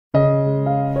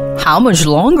How much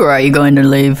longer are you going to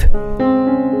live?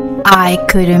 I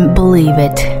couldn't believe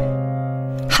it.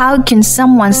 How can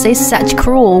someone say such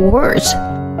cruel words?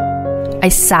 I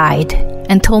sighed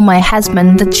and told my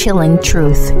husband the chilling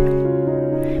truth.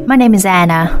 My name is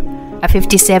Anna, a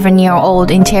 57-year-old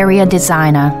interior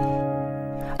designer.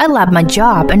 I love my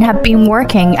job and have been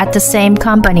working at the same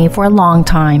company for a long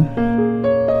time.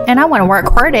 And I want to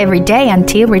work hard every day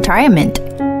until retirement.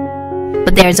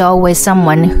 But there's always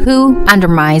someone who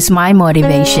undermines my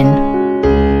motivation.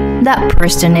 That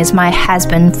person is my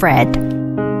husband, Fred.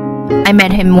 I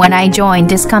met him when I joined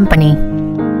this company.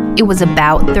 It was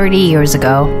about 30 years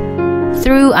ago,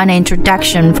 through an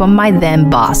introduction from my then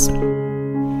boss.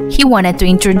 He wanted to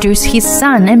introduce his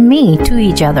son and me to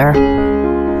each other.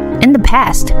 In the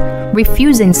past,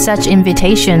 refusing such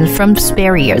invitations from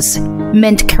superiors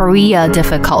meant career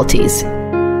difficulties.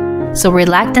 So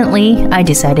reluctantly, I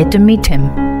decided to meet him.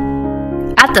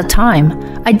 At the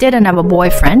time, I didn't have a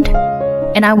boyfriend,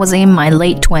 and I was in my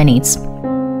late 20s.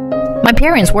 My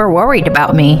parents were worried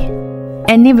about me,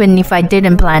 and even if I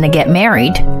didn't plan to get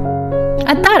married,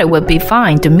 I thought it would be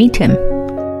fine to meet him.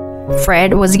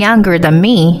 Fred was younger than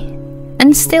me,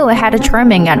 and still had a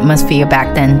charming atmosphere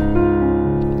back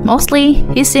then. Mostly,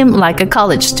 he seemed like a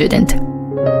college student.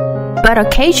 But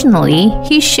occasionally,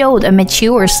 he showed a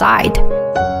mature side.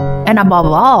 And above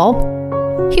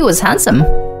all, he was handsome.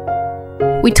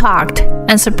 We talked,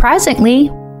 and surprisingly,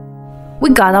 we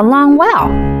got along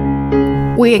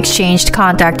well. We exchanged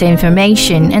contact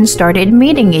information and started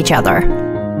meeting each other.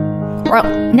 Well,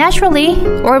 naturally,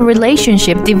 our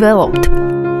relationship developed,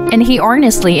 and he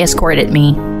earnestly escorted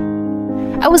me.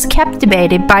 I was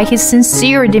captivated by his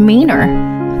sincere demeanor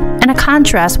and a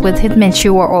contrast with his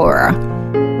mature aura.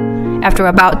 After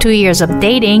about 2 years of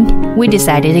dating, we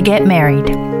decided to get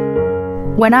married.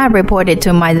 When I reported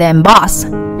to my then boss,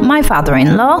 my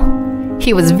father-in-law,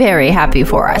 he was very happy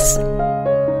for us.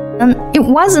 And it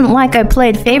wasn't like I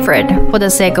played favorite for the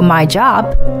sake of my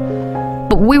job,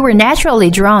 but we were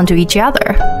naturally drawn to each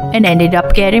other and ended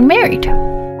up getting married.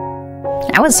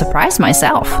 I was surprised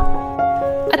myself.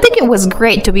 I think it was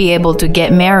great to be able to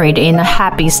get married in a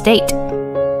happy state.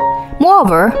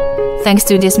 Moreover, thanks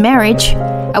to this marriage,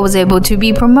 I was able to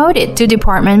be promoted to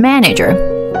department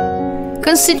manager.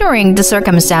 Considering the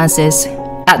circumstances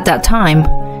at that time,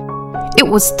 it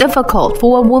was difficult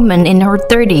for a woman in her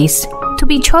 30s to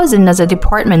be chosen as a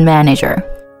department manager.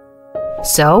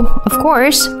 So, of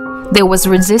course, there was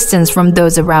resistance from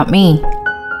those around me.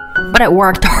 But I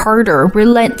worked harder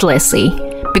relentlessly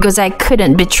because I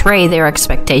couldn't betray their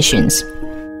expectations.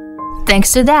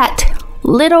 Thanks to that,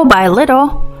 little by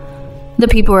little, the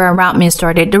people around me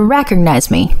started to recognize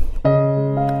me.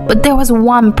 But there was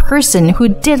one person who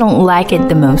didn't like it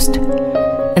the most,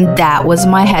 and that was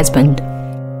my husband.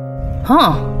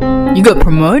 Huh, you got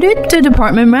promoted to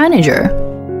department manager.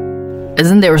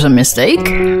 Isn't there some mistake?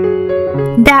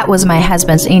 That was my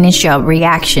husband's initial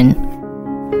reaction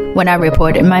when I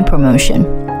reported my promotion.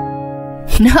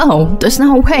 No, there's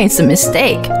no way it's a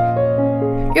mistake.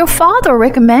 Your father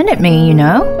recommended me, you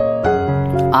know.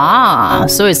 Ah,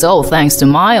 so it's all thanks to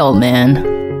my old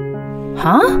man.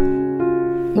 Huh?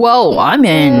 Well, I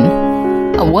mean,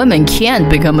 a woman can't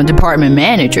become a department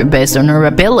manager based on her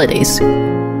abilities.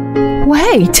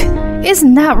 Wait,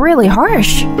 isn't that really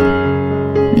harsh?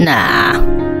 Nah.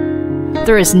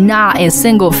 There is not a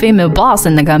single female boss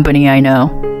in the company I know.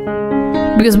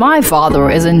 Because my father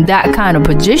is in that kind of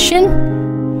position,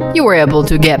 you were able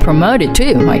to get promoted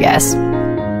too, I guess.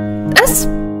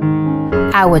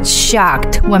 I was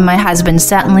shocked when my husband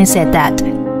suddenly said that.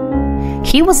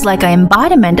 He was like an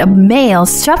embodiment of male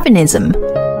chauvinism.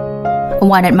 I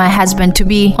wanted my husband to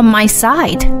be on my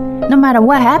side, no matter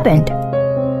what happened.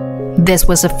 This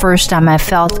was the first time I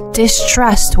felt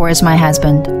distrust towards my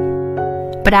husband.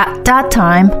 But at that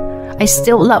time, I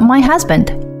still loved my husband.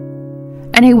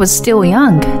 And he was still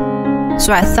young,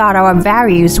 so I thought our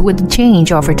values would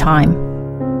change over time.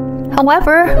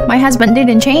 However, my husband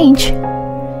didn't change.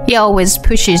 He always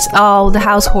pushes all the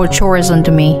household chores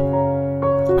onto me.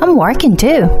 I'm working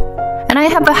too, and I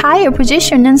have a higher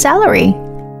position and salary.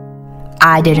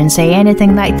 I didn't say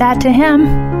anything like that to him.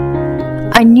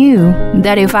 I knew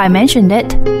that if I mentioned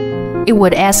it, it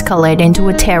would escalate into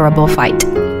a terrible fight.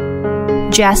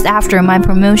 Just after my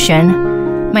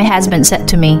promotion, my husband said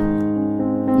to me,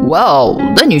 "Well,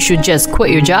 then you should just quit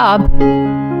your job."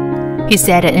 He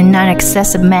said it in an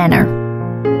excessive manner.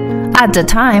 At the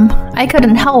time, I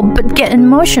couldn't help but get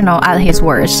emotional at his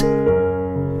words.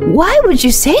 Why would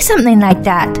you say something like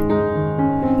that?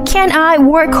 Can't I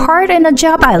work hard in a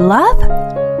job I love?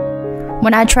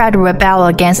 When I tried to rebel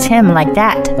against him like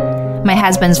that, my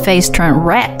husband's face turned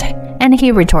red and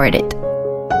he retorted,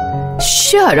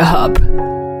 "Shut up.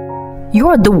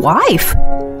 "You're the wife,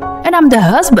 and I'm the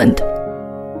husband.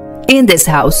 In this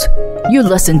house, you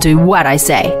listen to what I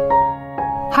say."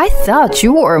 I thought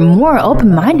you were a more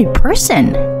open-minded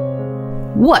person."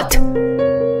 "What?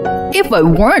 If I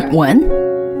weren't one,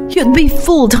 you'd be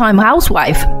full-time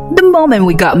housewife the moment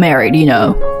we got married, you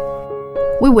know."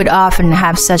 We would often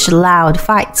have such loud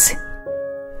fights.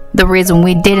 The reason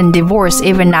we didn't divorce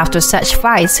even after such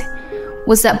fights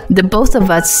was that the both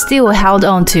of us still held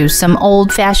on to some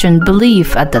old-fashioned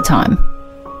belief at the time.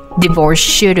 Divorce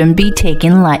shouldn't be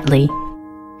taken lightly.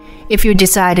 If you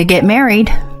decide to get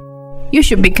married, you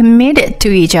should be committed to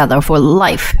each other for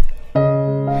life.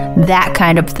 That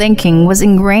kind of thinking was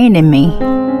ingrained in me,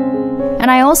 and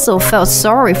I also felt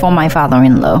sorry for my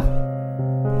father-in-law.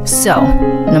 So,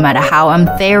 no matter how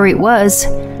unfair it was,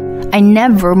 I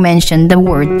never mentioned the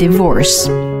word divorce.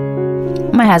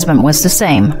 My husband was the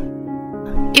same.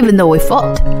 Even though we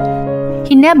fought,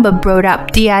 he never brought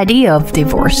up the idea of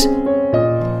divorce.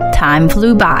 Time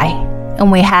flew by,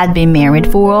 and we had been married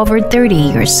for over 30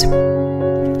 years.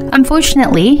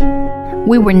 Unfortunately,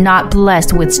 we were not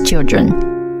blessed with children.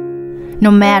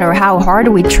 No matter how hard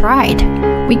we tried,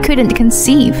 we couldn't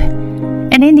conceive,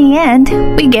 and in the end,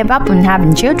 we gave up on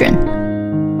having children.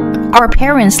 Our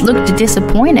parents looked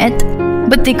disappointed,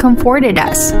 but they comforted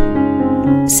us,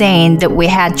 saying that we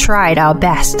had tried our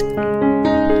best.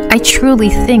 I truly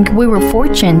think we were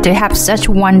fortunate to have such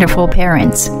wonderful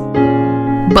parents.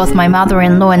 Both my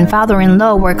mother-in-law and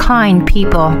father-in-law were kind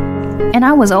people, and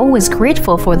I was always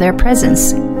grateful for their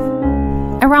presence.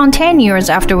 Around 10 years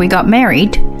after we got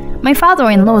married, my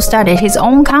father-in-law started his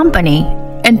own company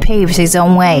and paved his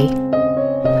own way.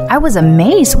 I was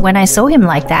amazed when I saw him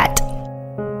like that.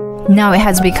 Now it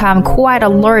has become quite a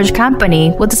large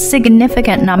company with a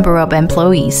significant number of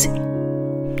employees.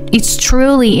 It's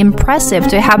truly impressive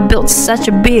to have built such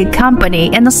a big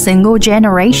company in a single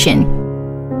generation.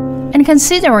 And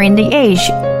considering the age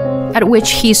at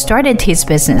which he started his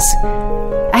business,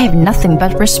 I have nothing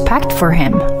but respect for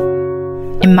him.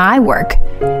 In my work,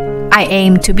 I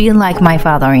aim to be like my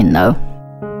father-in-law.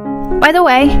 By the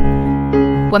way,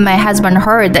 when my husband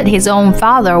heard that his own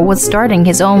father was starting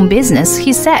his own business,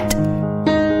 he said,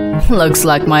 "Looks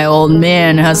like my old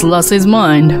man has lost his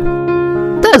mind.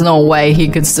 There's no way he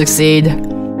could succeed."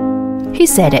 He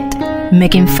said it,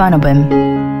 making fun of him.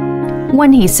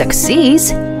 When he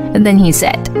succeeds, then he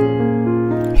said,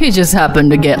 "He just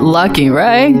happened to get lucky,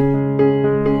 right?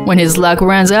 When his luck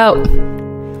runs out,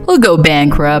 he'll go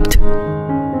bankrupt."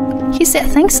 He said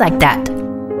things like that.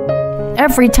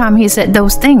 Every time he said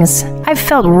those things, I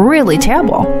felt really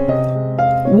terrible.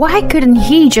 Why couldn't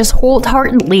he just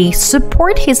wholeheartedly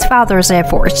support his father's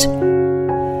efforts?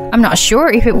 I'm not sure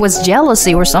if it was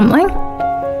jealousy or something,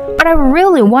 but I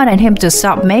really wanted him to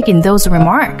stop making those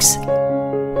remarks.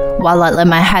 While I let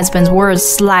my husband's words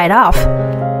slide off,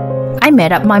 I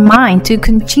made up my mind to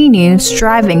continue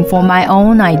striving for my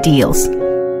own ideals.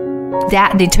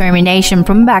 That determination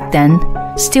from back then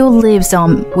still lives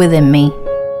on within me.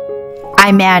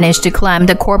 I managed to climb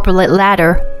the corporate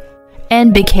ladder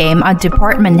and became a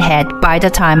department head by the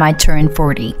time I turned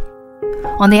 40.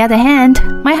 On the other hand,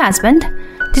 my husband,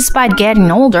 despite getting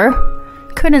older,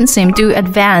 couldn't seem to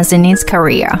advance in his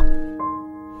career.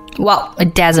 Well,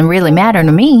 it doesn't really matter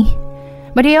to me,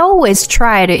 but he always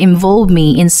tried to involve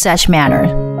me in such manner.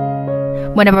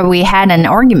 Whenever we had an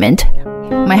argument,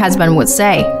 my husband would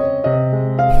say,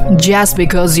 "Just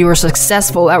because you're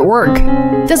successful at work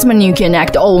doesn't mean you can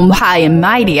act all high and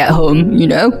mighty at home, you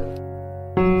know?"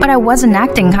 But I wasn't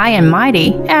acting high and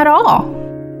mighty at all.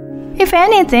 If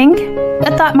anything, I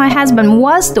thought my husband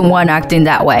was the one acting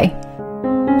that way.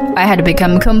 I had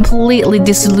become completely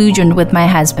disillusioned with my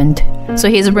husband, so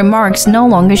his remarks no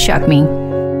longer shocked me.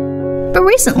 But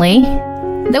recently,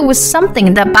 there was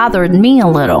something that bothered me a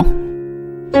little.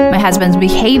 My husband's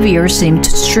behavior seemed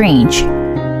strange.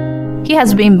 He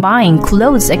has been buying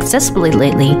clothes excessively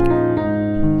lately.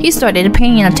 He started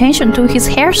paying attention to his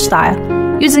hairstyle,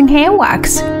 using hand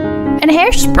wax and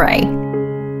hairspray.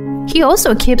 He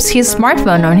also keeps his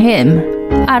smartphone on him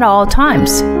at all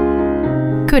times.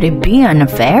 Could it be an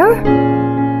affair?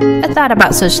 I thought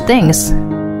about such things,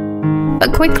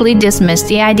 but quickly dismissed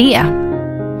the idea.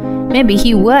 Maybe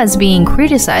he was being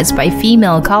criticized by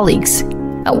female colleagues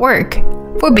at work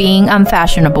for being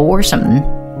unfashionable or something.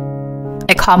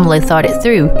 I calmly thought it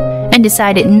through and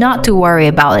decided not to worry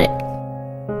about it.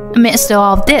 Amidst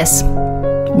all of this,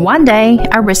 one day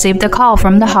I received a call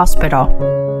from the hospital.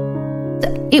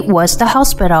 It was the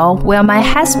hospital where my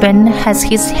husband has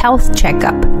his health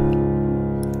checkup.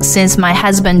 Since my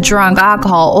husband drank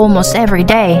alcohol almost every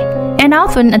day and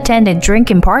often attended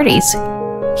drinking parties.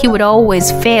 He would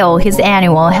always fail his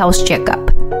annual health checkup.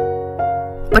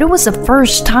 But it was the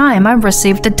first time I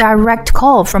received a direct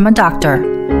call from a doctor.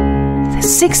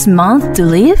 6 months to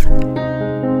live?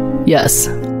 Yes.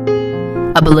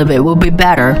 I believe it will be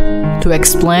better to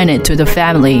explain it to the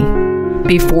family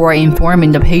before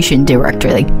informing the patient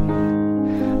directly.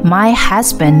 My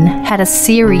husband had a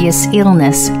serious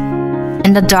illness,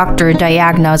 and the doctor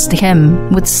diagnosed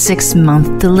him with 6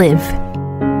 months to live.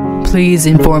 Please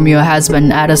inform your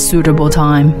husband at a suitable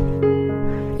time.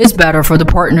 It's better for the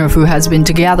partner who has been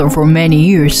together for many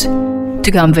years to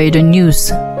convey the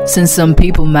news, since some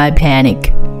people might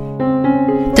panic.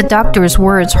 The doctor's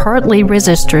words hardly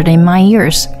registered in my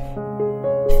ears.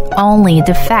 Only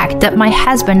the fact that my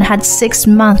husband had 6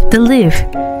 months to live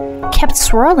kept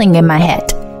swirling in my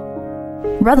head.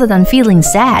 Rather than feeling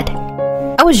sad,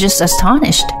 I was just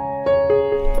astonished.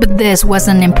 But this was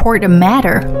an important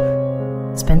matter,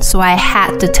 so I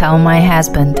had to tell my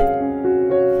husband.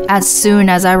 As soon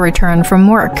as I returned from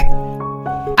work,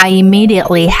 I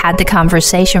immediately had the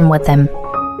conversation with him.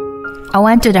 I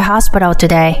went to the hospital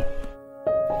today.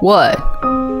 What?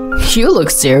 You look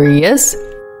serious.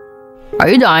 Are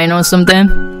you dying or something?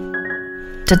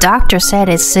 The doctor said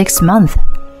it's 6 months.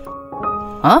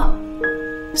 Huh?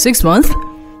 6 months?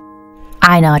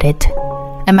 I nodded,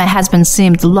 and my husband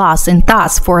seemed lost in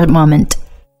thoughts for a moment.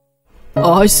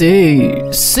 I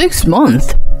see. 6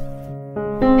 months.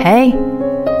 Hey,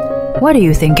 what are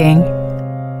you thinking?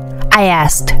 I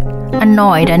asked,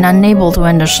 annoyed and unable to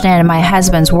understand my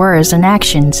husband's words and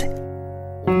actions.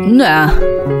 Nah.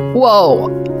 Well,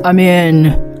 I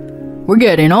mean, we're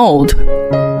getting old.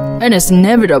 And it's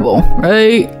inevitable,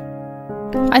 right?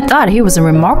 I thought he was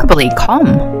remarkably calm.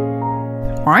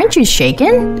 Aren't you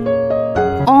shaken?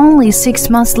 Only 6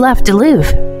 months left to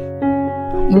live.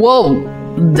 Well,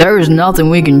 there's nothing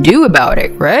we can do about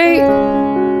it, right?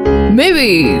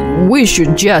 Maybe we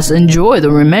should just enjoy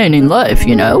the remaining life,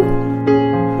 you know?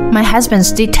 My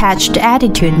husband's detached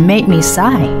attitude made me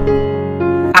sigh.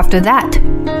 After that,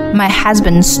 my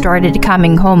husband started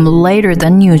coming home later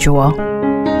than usual.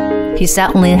 He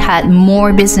suddenly had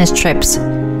more business trips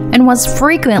and was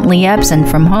frequently absent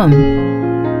from home.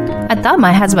 I thought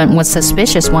my husband was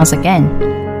suspicious once again.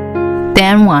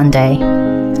 Then one day,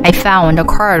 I found a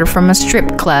card from a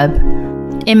strip club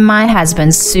in my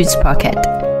husband's suit's pocket.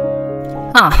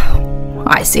 Ah,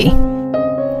 I see.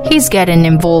 He's getting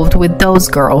involved with those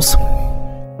girls.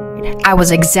 I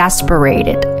was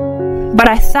exasperated, but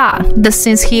I thought that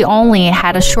since he only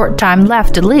had a short time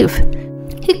left to live,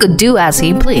 he could do as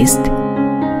he pleased.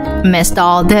 Amidst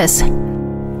all this,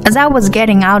 as I was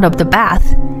getting out of the bath,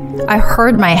 I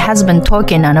heard my husband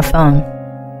talking on the phone.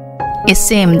 It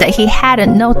seemed that he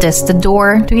hadn't noticed the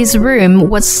door to his room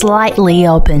was slightly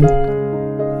open.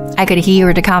 I could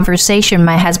hear the conversation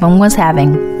my husband was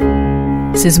having.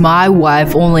 Since my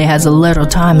wife only has a little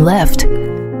time left,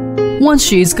 once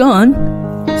she's gone,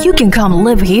 you can come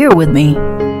live here with me.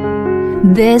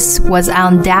 This was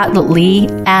undoubtedly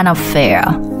an affair.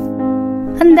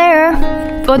 And there,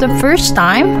 for the first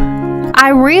time, I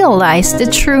realized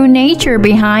the true nature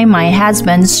behind my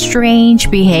husband's strange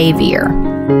behavior.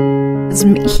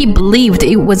 He believed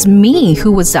it was me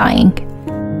who was dying.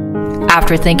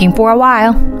 After thinking for a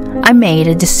while, I made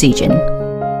a decision.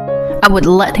 I would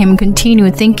let him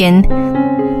continue thinking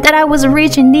that I was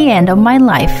reaching the end of my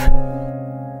life.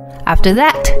 After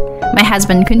that, my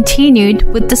husband continued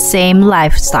with the same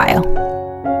lifestyle.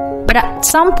 But at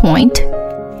some point,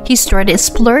 he started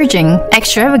splurging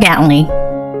extravagantly.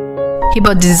 He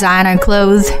bought designer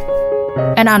clothes,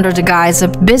 and under the guise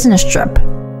of business trip,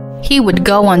 he would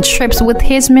go on trips with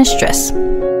his mistress.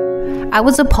 I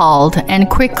was appalled and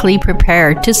quickly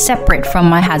prepared to separate from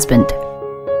my husband.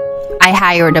 I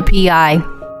hired a PI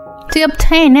to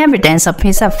obtain evidence of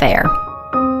his affair.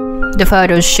 The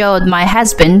photos showed my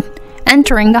husband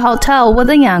entering the hotel with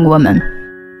a young woman.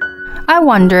 I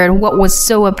wondered what was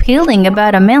so appealing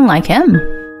about a man like him.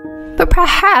 But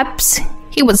perhaps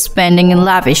he was spending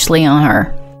lavishly on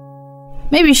her.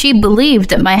 Maybe she believed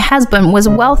that my husband was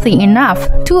wealthy enough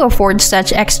to afford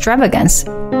such extravagance.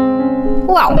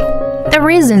 Well, the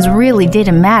reasons really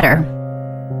didn't matter.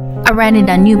 I rented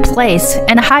a new place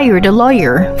and hired a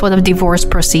lawyer for the divorce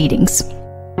proceedings.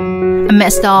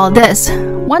 Amidst all this,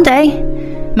 one day,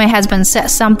 my husband said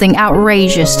something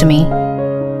outrageous to me.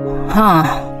 Huh,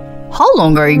 how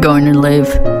long are you going to live?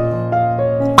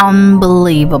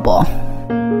 Unbelievable.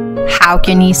 How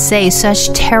can he say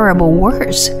such terrible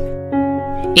words?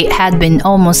 It had been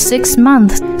almost 6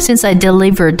 months since I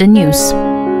delivered the news.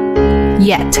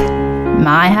 Yet,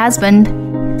 my husband,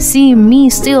 seeing me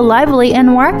still lively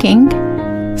and working,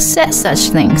 said such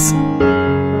things.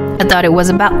 I thought it was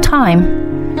about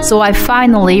time, so I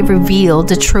finally revealed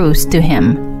the truth to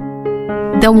him.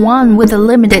 The one with the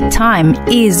limited time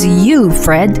is you,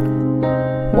 Fred.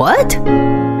 What?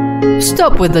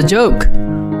 Stop with the joke.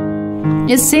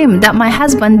 It seemed that my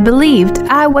husband believed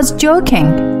I was joking.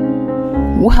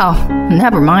 Well,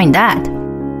 never mind that.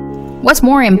 What's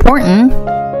more important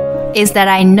is that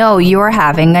I know you're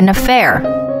having an affair.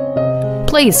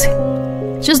 Please,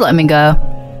 just let me go.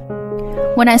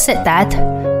 When I said that,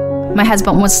 my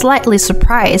husband was slightly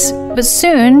surprised, but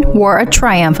soon wore a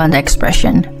triumphant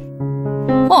expression.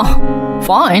 Oh,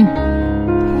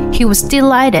 fine. He was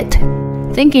delighted,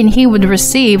 thinking he would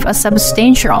receive a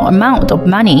substantial amount of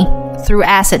money through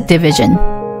asset division.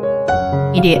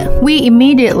 We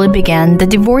immediately began the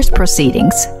divorce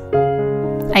proceedings.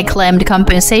 I claimed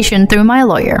compensation through my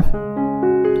lawyer.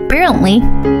 Apparently,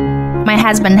 my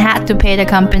husband had to pay the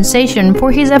compensation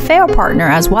for his affair partner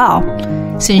as well,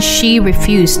 since she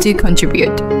refused to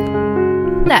contribute.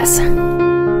 Thus,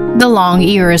 the long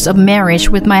years of marriage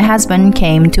with my husband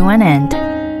came to an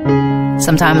end.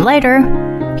 Sometime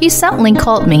later, he suddenly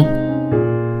called me.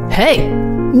 Hey,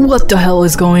 what the hell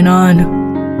is going on?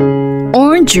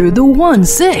 Aren't you the one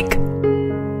sick?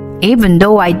 Even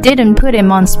though I didn't put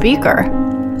him on speaker,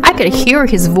 I could hear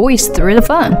his voice through the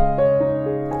phone.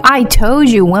 I told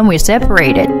you when we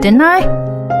separated, didn't I?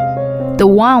 The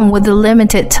one with the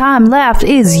limited time left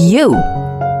is you.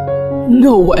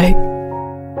 No way.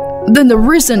 Then the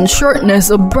recent shortness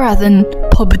of breath and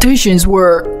palpitations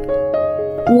were...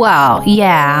 Well,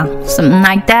 yeah, something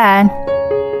like that.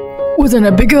 Wasn't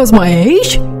it because my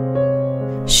age?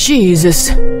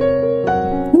 Jesus.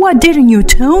 Why didn't you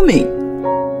tell me?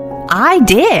 I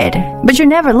did, but you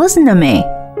never listened to me.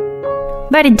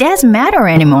 But it doesn't matter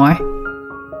anymore.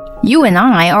 You and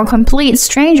I are complete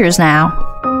strangers now.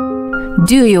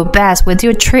 Do your best with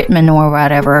your treatment or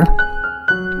whatever.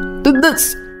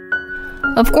 That's...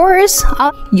 Of course,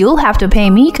 you'll have to pay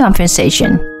me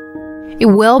compensation. It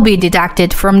will be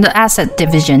deducted from the asset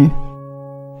division.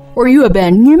 Are you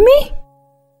abandoning me?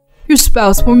 Your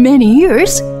spouse for many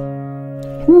years?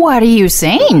 What are you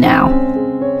saying now?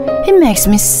 It makes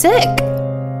me sick.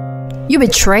 You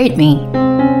betrayed me.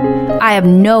 I have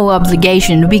no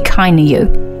obligation to be kind to you.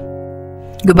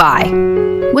 Goodbye.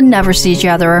 We'll never see each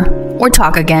other or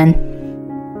talk again.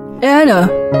 Anna,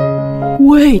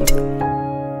 wait.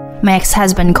 My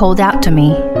ex-husband called out to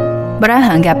me, but I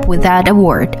hung up without a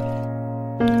word.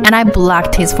 And I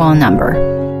blocked his phone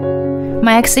number.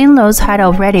 My ex-in-laws had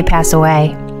already passed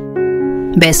away.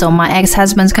 Based on my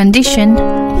ex-husband's condition,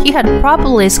 he had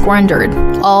probably squandered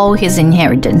all his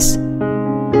inheritance.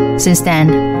 Since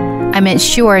then, I made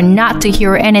sure not to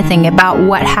hear anything about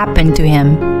what happened to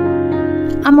him.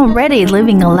 I'm already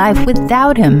living a life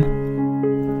without him.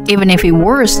 Even if he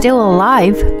were still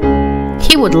alive,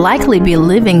 he would likely be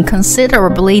living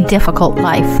considerably difficult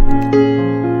life.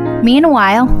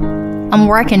 Meanwhile, I'm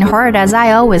working hard as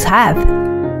I always have.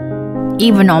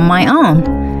 Even on my own,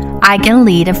 I can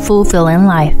lead a fulfilling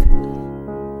life.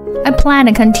 I plan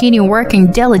to continue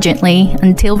working diligently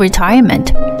until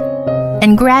retirement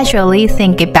and gradually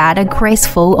think about a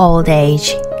graceful old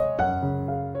age.